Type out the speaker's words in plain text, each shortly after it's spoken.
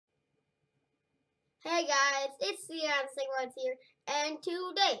Hey guys, it's TheIronSnake right here, and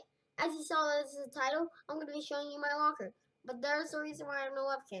today, as you saw this is the title, I'm going to be showing you my locker. But there's a reason why I have no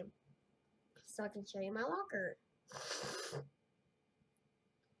webcam, so I can show you my locker.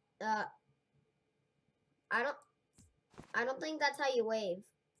 Uh, I don't think that's how you wave.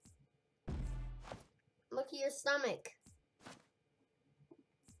 Look at your stomach.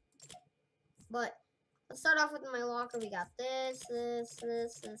 But let's start off with my locker. We got this.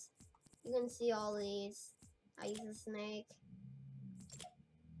 You can see all these. I use a snake.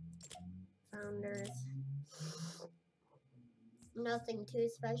 Founders. Nothing too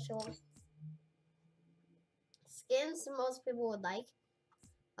special. Skins most people would like.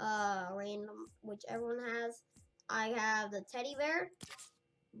 Random, which everyone has. I have the teddy bear,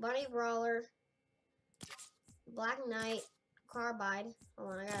 bunny brawler, black knight, carbide.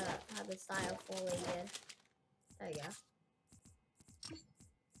 Hold on, I gotta have the style fully good. There you go.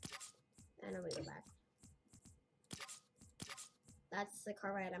 And then we go back. That's the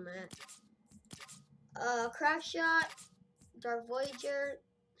carbide I'm at. Crack shot, dark voyager,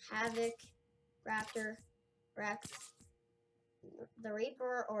 havoc, raptor, rex, the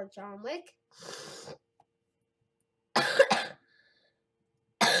reaper or John Wick.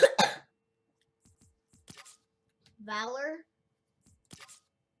 Valor,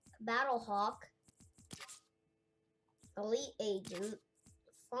 Battlehawk, Elite Agent,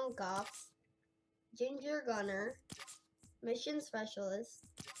 Funk Ops, Ginger Gunner, Mission Specialist,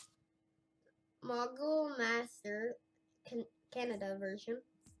 Mogul Master, Canada version,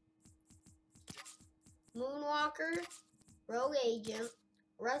 Moonwalker, Rogue Agent,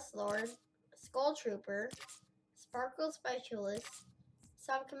 Rust Lord, Skull Trooper, Sparkle Specialist,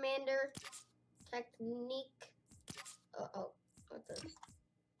 Sub Commander, Technique. What's this?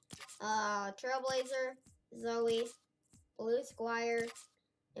 Trailblazer, Zoe, Blue Squire,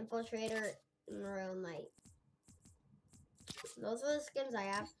 Infiltrator, and Royal Knight. Those are the skins I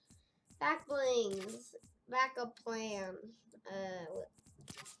have. Back blings, backup plan.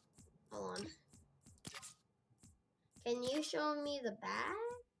 Hold on. Can you show me the back?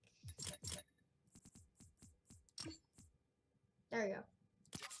 There we go.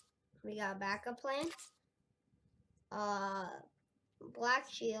 We got a backup plan. Black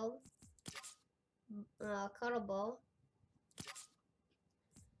shield. Cuttable.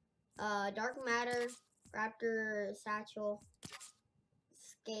 Dark matter. Raptor satchel.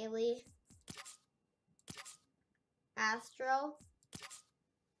 Scaly. Astro.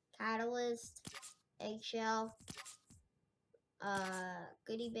 Catalyst. Eggshell.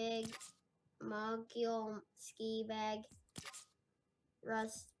 Goodie bag. Mogul ski bag.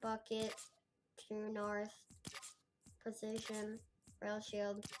 Rust bucket. True north. Position. Rail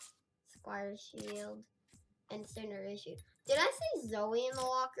shield. Squire shield. And standard issue. Did I say Zoe in the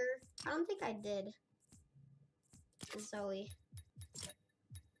locker? I don't think I did. Zoe.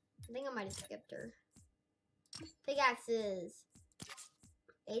 I think I might have skipped her. Pickaxes.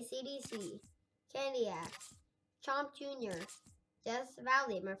 ACDC. Candy Axe. Chomp Jr. Death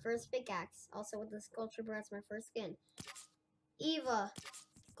Valley, my first pickaxe. Also with the Skull Trooper, that's my first skin. Eva.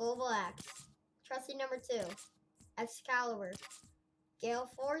 Global Axe. Trusty number 2. Excalibur. Gale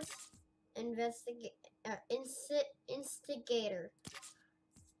Force. Instigator.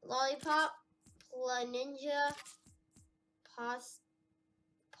 Lollipop. Ninja.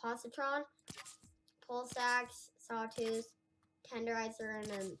 Positron. Pulse Axe. Sawtooth. Tenderizer, and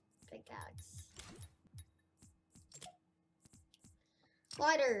then pickaxe.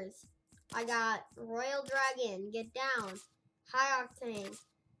 Gliders. I got Royal Dragon, Get Down, High Octane,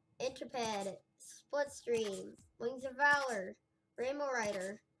 Intrepid, Splitstream, Wings of Valor, Rainbow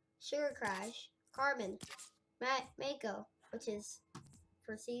Rider, Sugar Crash, Carbon, Mako, which is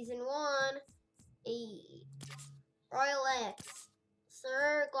for Season 1, Royal X,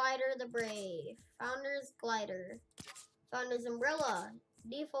 Sir Glider the Brave, Founder's Glider, Founder's Umbrella,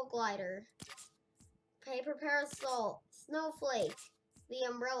 Default Glider, Paper Parasol, Snowflake, the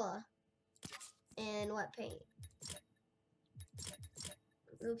Umbrella, and Wet Paint.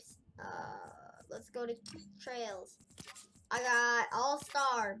 Oops. Let's go to Trails. I got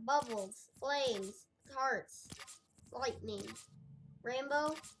All-Star, Bubbles, Flames, Hearts, Lightning,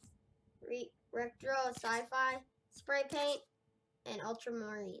 Rainbow, Retro Sci-Fi, Spray Paint, and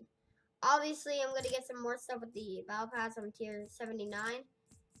Ultramarine. Obviously, I'm going to get some more stuff with the Battle Pass. I'm tier 79.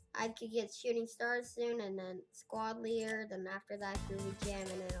 I could get Shooting Stars soon, and then Squad Leader, then after that, Groovy Jam,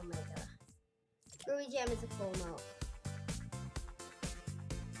 and then Omega. Groovy Jam is a full note.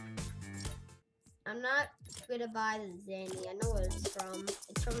 I'm not gonna buy the Zanny. I know what it's from.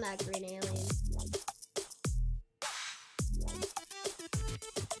 It's from that green alien.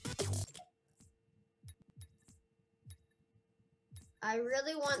 I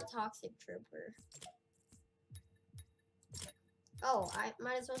really want Toxic Trooper. Oh, I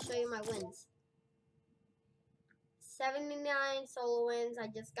might as well show you my wins. 79 solo wins. I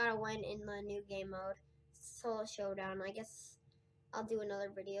just got a win in the new game mode. Solo Showdown. I guess I'll do another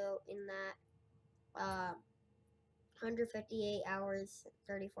video in that. 158 hours,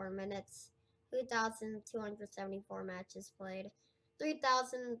 34 minutes. 2,274 matches played.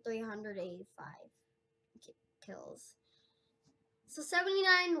 3,385 kills. So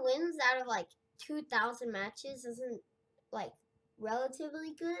 79 wins out of like 2,000 matches isn't like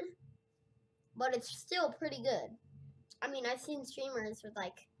relatively good, but it's still pretty good. I mean, I've seen streamers with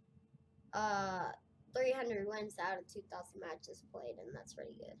like 300 wins out of 2,000 matches played, and that's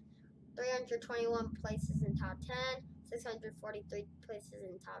pretty good. 321 places in top 10, 643 places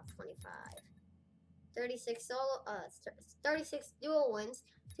in top 25. 36 dual wins,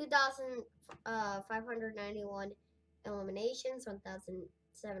 2,591 eliminations,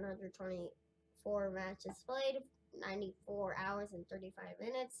 1,724 matches played, 94 hours and 35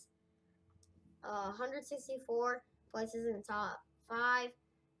 minutes. 164 places in the top 5,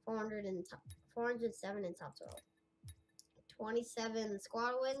 407 in top 12. 27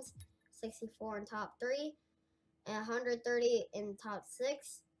 squad wins, 64 in top 3, and 130 in top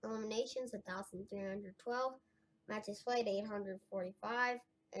 6. Eliminations, 1,312. Matches played, 845.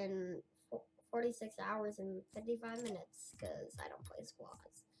 And 46 hours and 55 minutes, because I don't play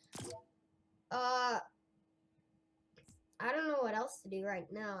squads. I don't know what else to do right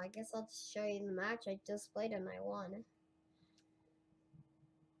now. I guess I'll just show you the match I just played and I won.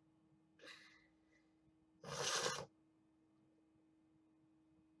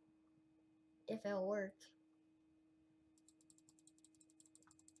 If it'll work.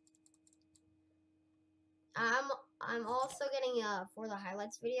 I'm also getting for the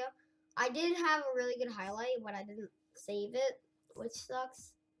highlights video. I did have a really good highlight, but I didn't save it, which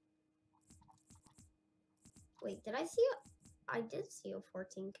sucks. Wait, did I see a... I did see a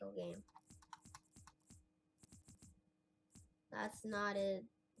 14 kill game. That's not it.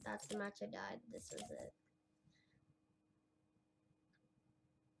 That's the match I died. This was it.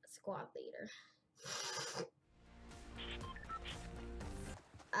 Squad leader.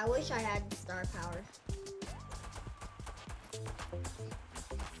 I wish I had star power.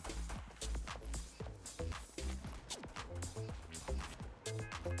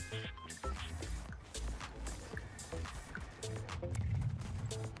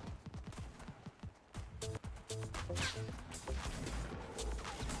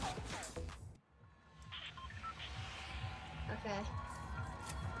 Okay.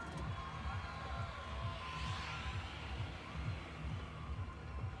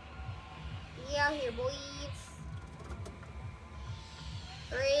 Be out here, boys.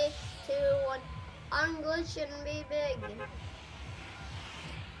 3, 2, 1. Unglitch and be big.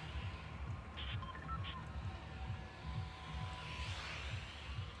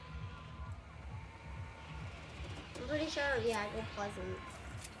 I'm pretty sure, yeah, I go Pleasant.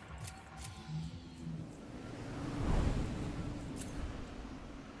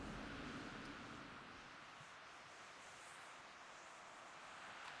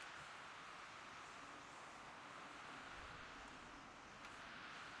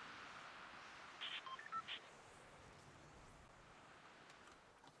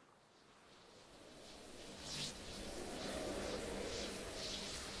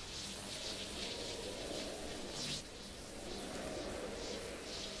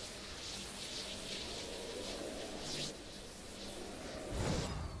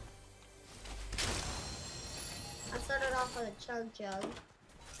 I started off with a chug jug.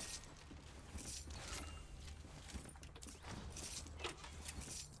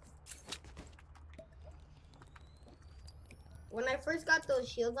 When I first got those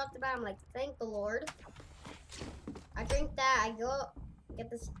shields off the bat, I'm like, thank the Lord. I drink that, I go get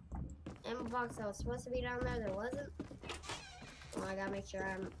this ammo box that was supposed to be down there, there wasn't. Oh, I gotta make sure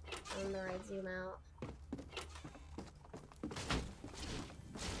I'm on the right zoom out.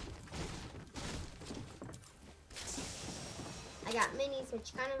 I got minis,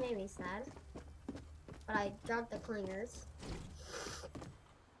 which kind of made me sad. But I dropped the clingers.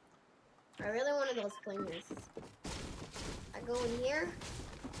 I really wanted those clingers. I go in here.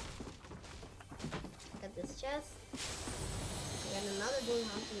 Get this chest. I got another blue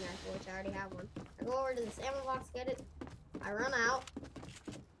hunting rifle, which I already have one. I go over to this ammo box, get it. I run out.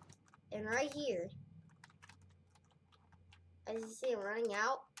 And right here, as you see, I'm running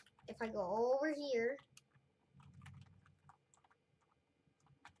out. If I go over here,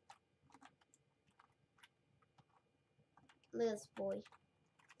 look at this boy.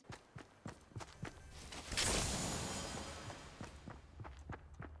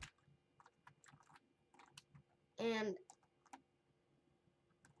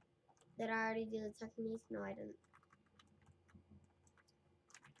 already do the technique? No, I didn't.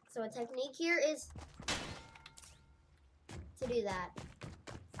 So a technique here is to do that.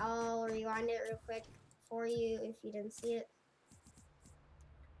 I'll rewind it real quick for you if you didn't see it.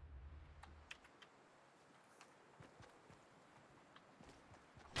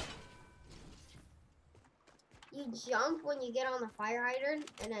 You jump when you get on the fire hydrant,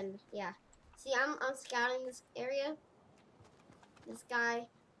 and then, yeah. See, I'm scouting this area. This guy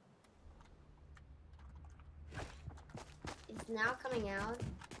is now coming out.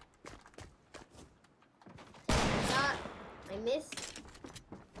 Take a shot. I missed.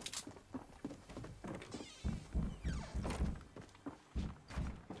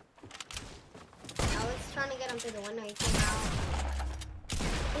 I was trying to get him through the window. He came out.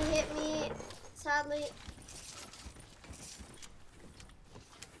 He hit me, sadly.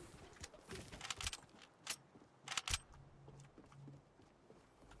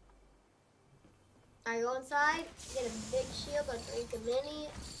 I go inside, get a big shield, or drink a mini,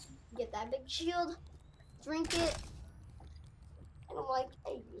 get that big shield, drink it, and I'm like,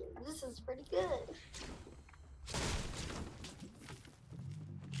 hey, this is pretty good.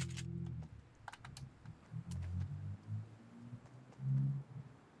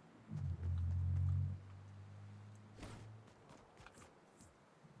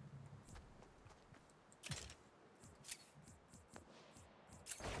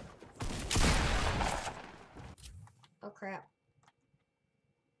 Oh crap.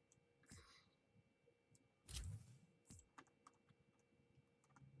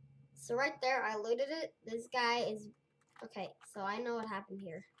 So right there, I looted it. This guy is... Okay, so I know what happened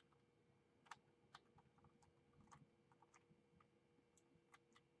here.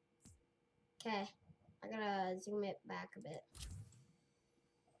 Okay, I gotta zoom it back a bit.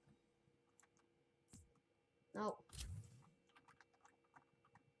 Nope.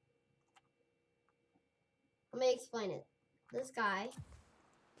 Let me explain it. This guy...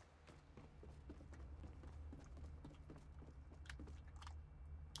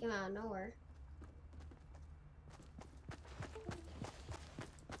 came out of nowhere.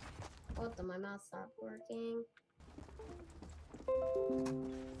 What the? My mouse stopped working.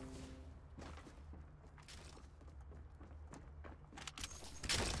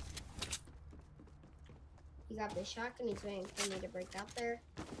 He got the shotgun. He's waiting for me to break out there.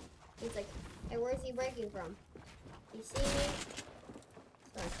 He's like, hey, where's he breaking from? He see me?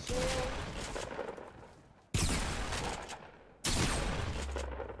 Start shooting.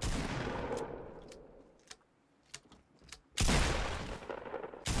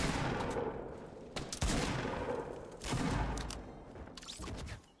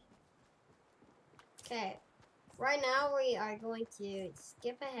 Okay, right now we are going to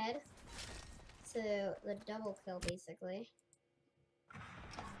skip ahead to the double kill, basically.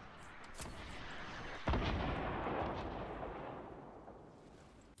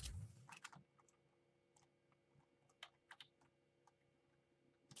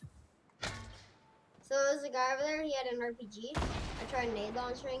 So there's a guy over there, he had an RPG. I tried nade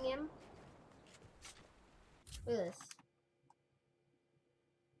launching him. Look at this.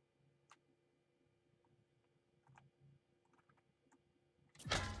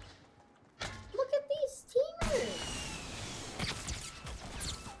 Look at these teamers!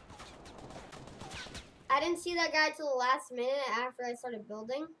 I didn't see that guy till the last minute after I started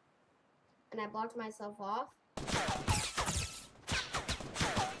building. And I blocked myself off.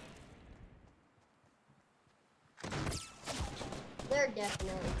 They're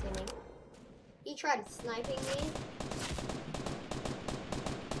definitely teaming. He tried sniping me.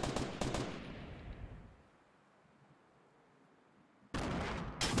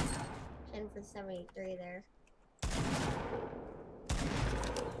 And for 73 there.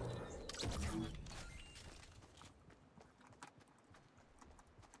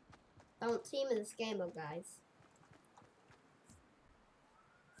 Don't team in this game, though, guys.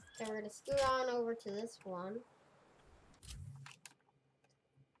 Okay, we're gonna scoot on over to this one.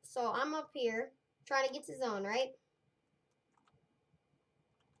 So I'm up here, trying to get to zone, right?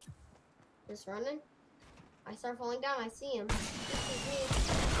 Just running. I start falling down, I see him. This is me.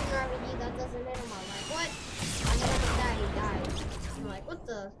 RPG, that doesn't hit him. I'm like, what? I'm gonna die, he died. I'm like, what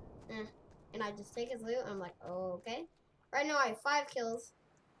the? And I just take his loot, I'm like, oh, okay. Right now I have 5 kills.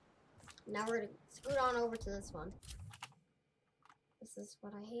 Now we're gonna scoot on over to this one. This is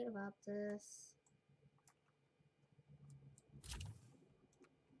what I hate about this.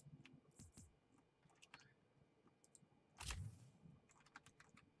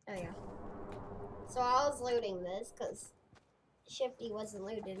 There we go. So I was looting this because Shifty wasn't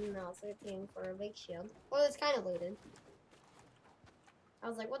looted and I was looting for a big shield. Well, it's kind of looted. I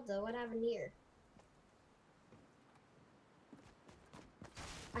was like, what happened here?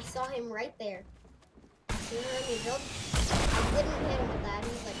 I saw him right there. He heard me build. I didn't hit him with that.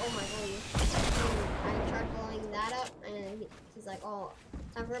 He's like, oh my god. I tried blowing that up, and he's like, oh,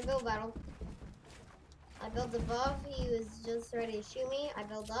 time for a build battle. I built above. He was just ready to shoot me. I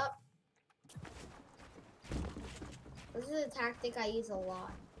built up. This is a tactic I use a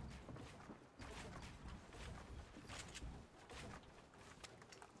lot.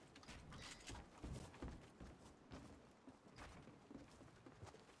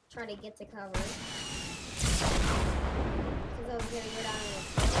 Try to get to cover. Because I was gonna go down and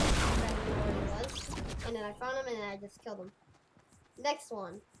kill him. I didn't know where he was. And then I found him and then I just killed him. Next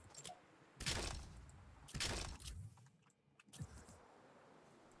one.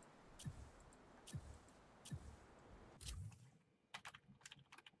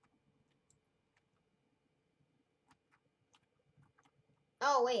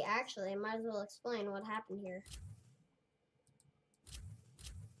 Oh wait, actually I might as well explain what happened here.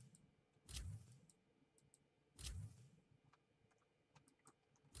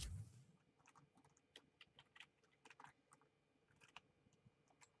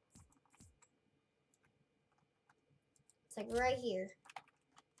 It's like right here.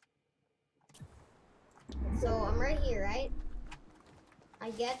 So I'm right here, right?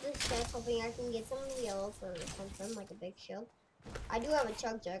 I get this chest hoping I can get some heals or something, like a big shield. I do have a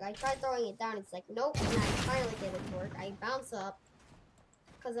chug jug. I tried throwing it down, it's like, nope, and I finally get it to work. I bounce up,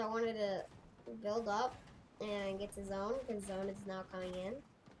 because I wanted to build up and get to zone, because zone is now coming in.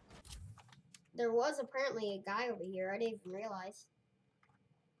 There was apparently a guy over here, I didn't even realize.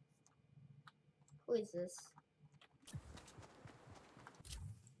 Who is this?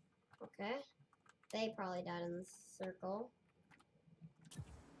 Okay. They probably died in the circle.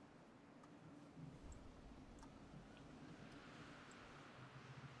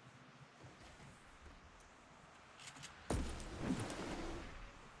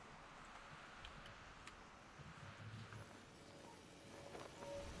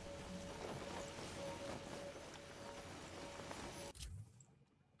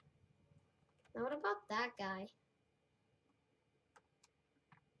 Now what about that guy?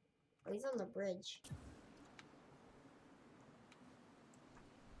 Oh, he's on the bridge.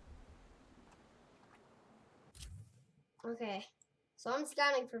 Okay. So I'm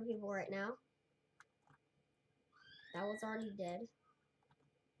scanning for people right now. That was already dead.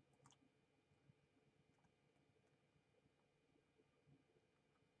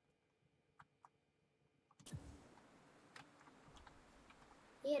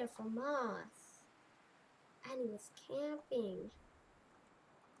 He had a FAMAS. And he was camping.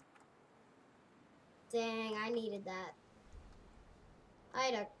 Dang, I needed that. I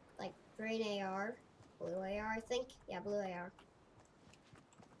had a, like, green AR. Blue AR, I think. Yeah, blue AR.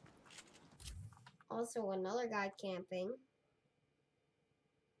 Also, another guy camping.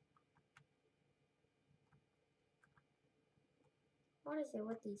 What is it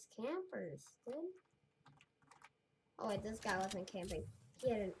with these campers, dude? Oh, wait, this guy wasn't camping. He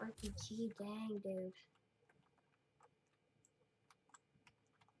had an RPG. Dang, dude.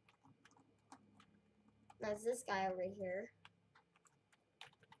 There's this guy over here.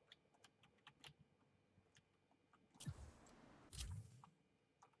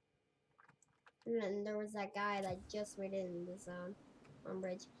 And then there was that guy that just made it in the zone on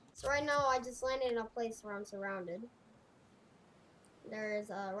bridge. So right now, I just landed in a place where I'm surrounded. There's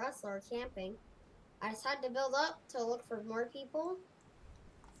a wrestler camping. I just had to build up to look for more people.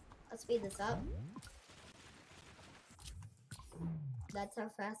 Let's speed this up. That's how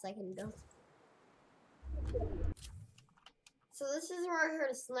fast I can build. So this is where I heard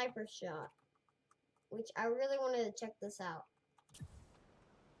a sniper shot, which I really wanted to check this out.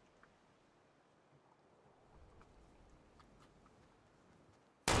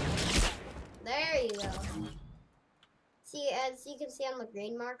 There you go. See, as you can see on the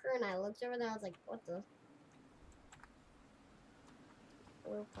green marker, and I looked over there, I was like, what the?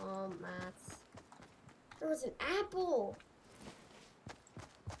 Blue palm mats. There was an apple!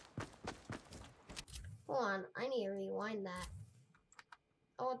 Hold on, I need to rewind that.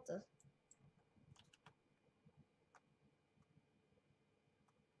 Oh, what the?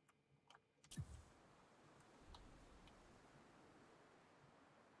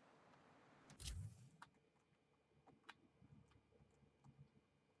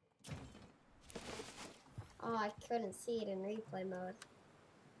 Oh, I couldn't see it in replay mode.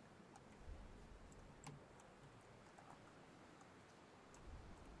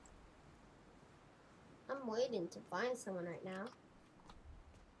 I'm waiting to find someone right now.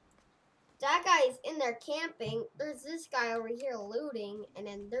 that guy is in there camping. There's this guy over here looting, and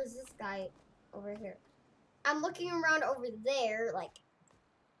then there's this guy over here. I'm looking around over there, like,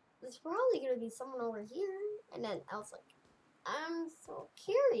 there's probably gonna be someone over here. And then I was like, I'm so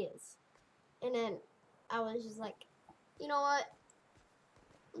curious. And then I was just like, you know what?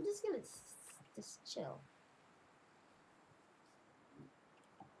 I'm just gonna just chill.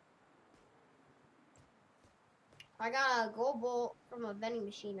 I got a gold bolt from a vending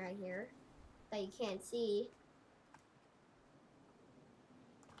machine right here that you can't see.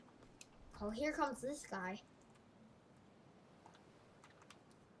 Oh, here comes this guy.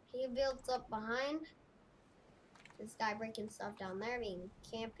 He builds up behind. This guy breaking stuff down there, being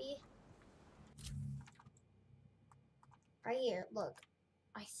campy. Right here, look.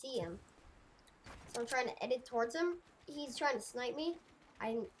 I see him. So I'm trying to edit towards him. He's trying to snipe me.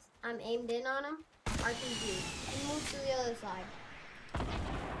 I'm aimed in on him. RPG. He moves to the other side.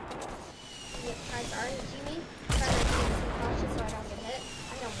 He tries to RPG me. I'm trying to be cautious so I don't get hit.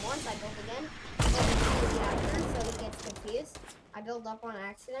 I hit him once, I build again. Build immediately after, so he gets confused. I build up on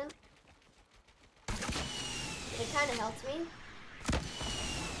accident. It kind of helps me.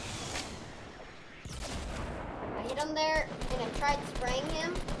 I hit him there, and I tried spraying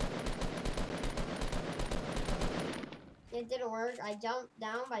him. It didn't work. I jumped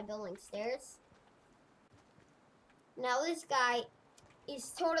down by building stairs. Now this guy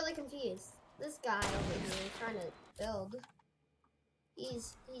is totally confused. This guy over here is trying to build.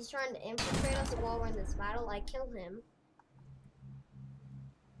 He's trying to infiltrate us while we're in this battle. I killed him.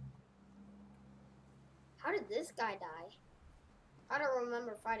 How did this guy die? I don't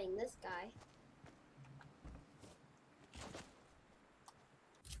remember fighting this guy.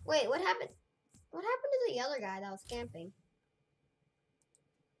 Wait, what happened? What happened to the other guy that was camping?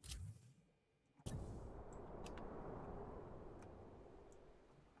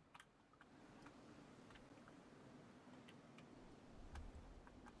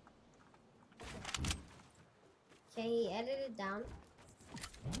 Okay, he edited down.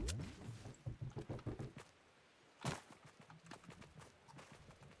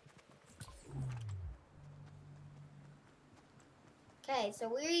 Okay,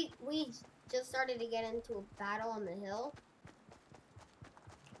 so we just started to get into a battle on the hill.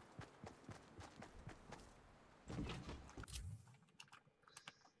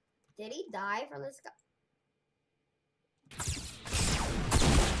 Did he die from this guy?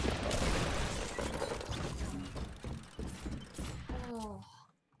 Oh.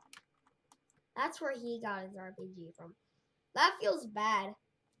 That's where he got his RPG from. That feels bad.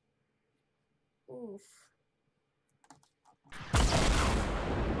 Oof.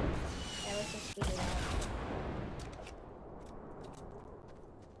 Okay, let's just speed it out.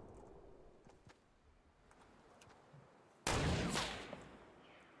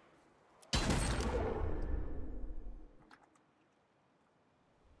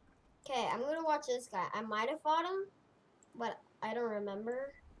 Okay, I'm gonna watch this guy. I might have fought him, but I don't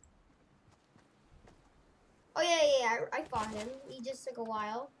remember. Oh yeah, I fought him. He just took a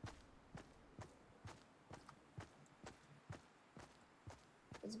while.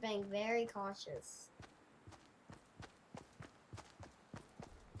 He's being very cautious.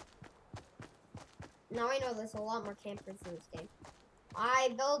 Now I know there's a lot more campers in this game.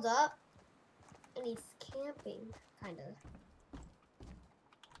 I build up, and he's camping, kind of.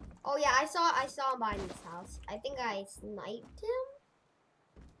 Oh yeah, I saw him behind this house. I think I sniped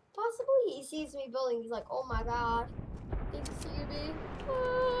him. Possibly. He sees me building. He's like, oh my god. Did you see me?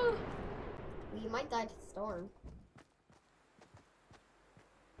 Ah. He might die to the storm.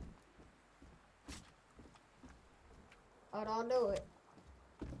 Oh, don't do it.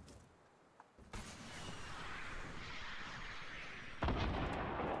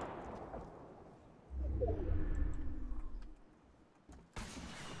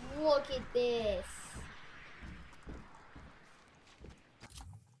 Look at this.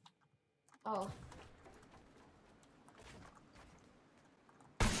 Oh.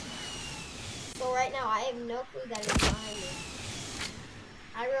 So right now, I have no clue that he's behind me.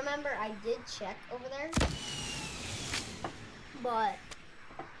 I remember I did check over there. But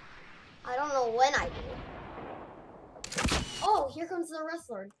I don't know when I did. Oh, here comes the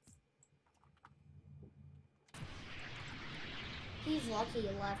wrestler. He's lucky he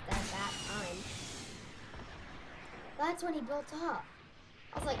left at that time. That's when he built up.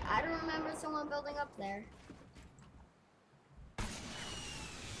 I was like, I don't remember someone building up there.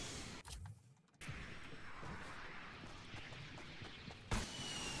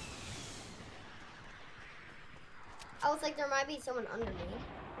 I was like, there might be someone under me.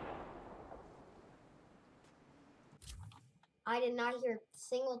 I did not hear a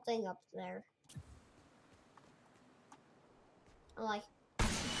single thing up there. I'm like, did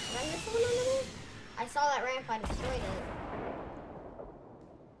I hear someone under me? I saw that ramp, I destroyed it.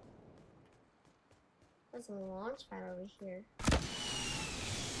 There's a launch pad over here.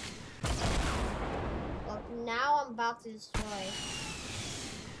 Well, now I'm about to destroy.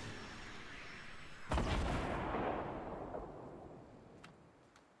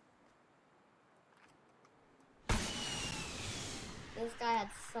 This guy had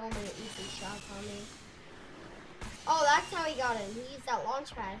so many easy shots on me. Oh, that's how he got in. He used that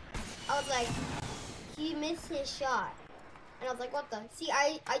launch pad. I was like, he missed his shot. And I was like, what the? See,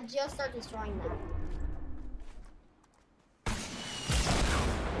 I just started destroying that.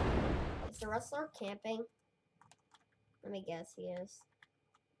 Is the wrestler camping? Let me guess, he is.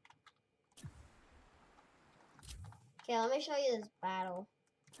 Okay, let me show you this battle.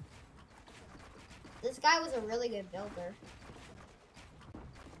 This guy was a really good builder.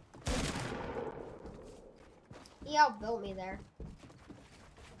 He outbuilt me there.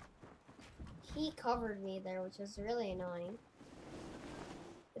 He covered me there, which was really annoying.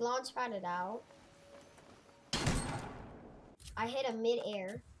 He launch padded out. I hit him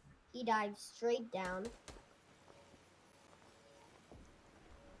mid-air. He dived straight down.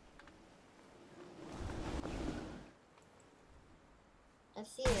 I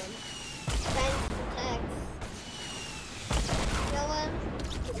see him. Fence protects. Kill him.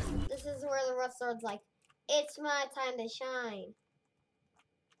 This is where the wrestler's like, it's my time to shine.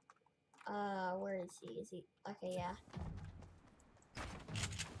 Where is he? Is he? Okay, yeah.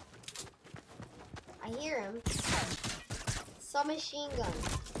 I hear him. Submachine gun.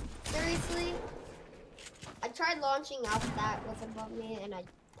 Seriously? I tried launching out that was above me, and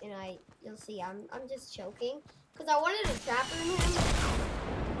you'll see, I'm just choking. Because I wanted to trap him,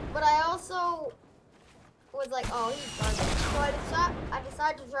 but I also was like, oh, he's garbage. So I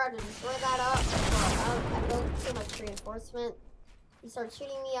decided to try to destroy that up, but I built too much reinforcement. He starts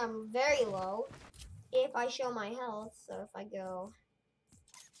shooting me, I'm very low. If I show my health, so if I go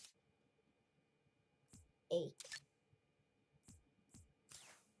 8.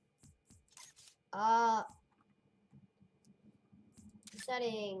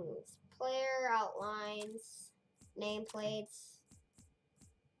 Settings, player outlines, nameplates,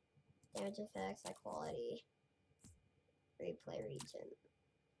 damage effects, high quality, replay region.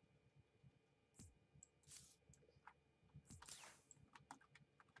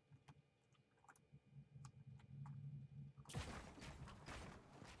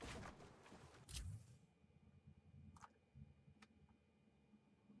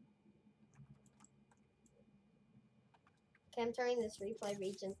 Okay, I'm turning this replay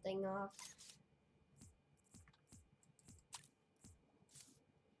region thing off.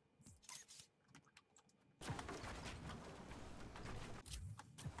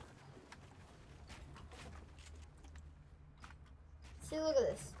 See, look at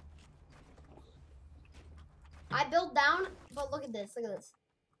this. I built down, but look at this, look at this.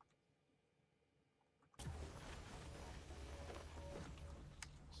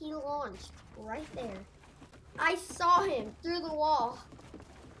 He launched right there. I saw him through the wall.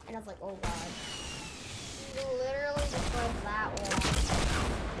 And I was like, oh god. He literally destroyed that wall.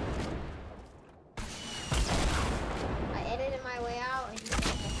 I edited my way out and just did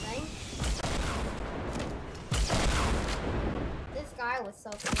the thing. This guy was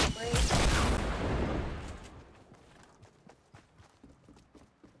so slippery.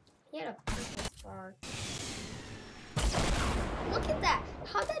 He had a purple spark. Look at that.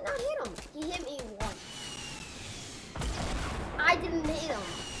 How'd that not hit him? He hit me once. I didn't hit him,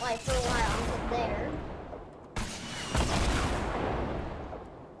 like, for a while until there.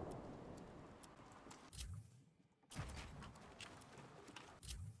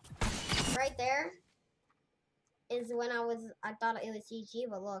 Right there is when I thought it was GG,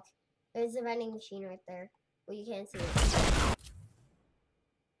 but look, there's a vending machine right there. Well, you can't see it.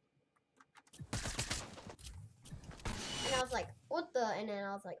 And I was like, what the? And then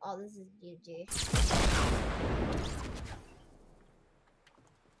I was like, oh, this is GG.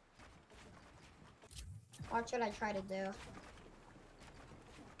 Watch what I try to do.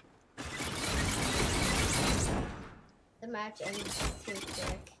 The match ended too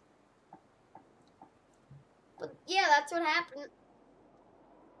quick. But yeah, that's what happened.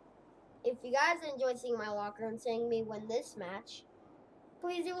 If you guys enjoyed seeing my locker and seeing me win this match,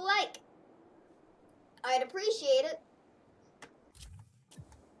 please do a like. I'd appreciate it.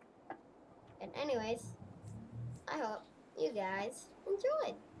 And anyways, I hope you guys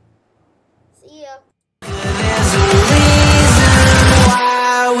enjoyed. See ya.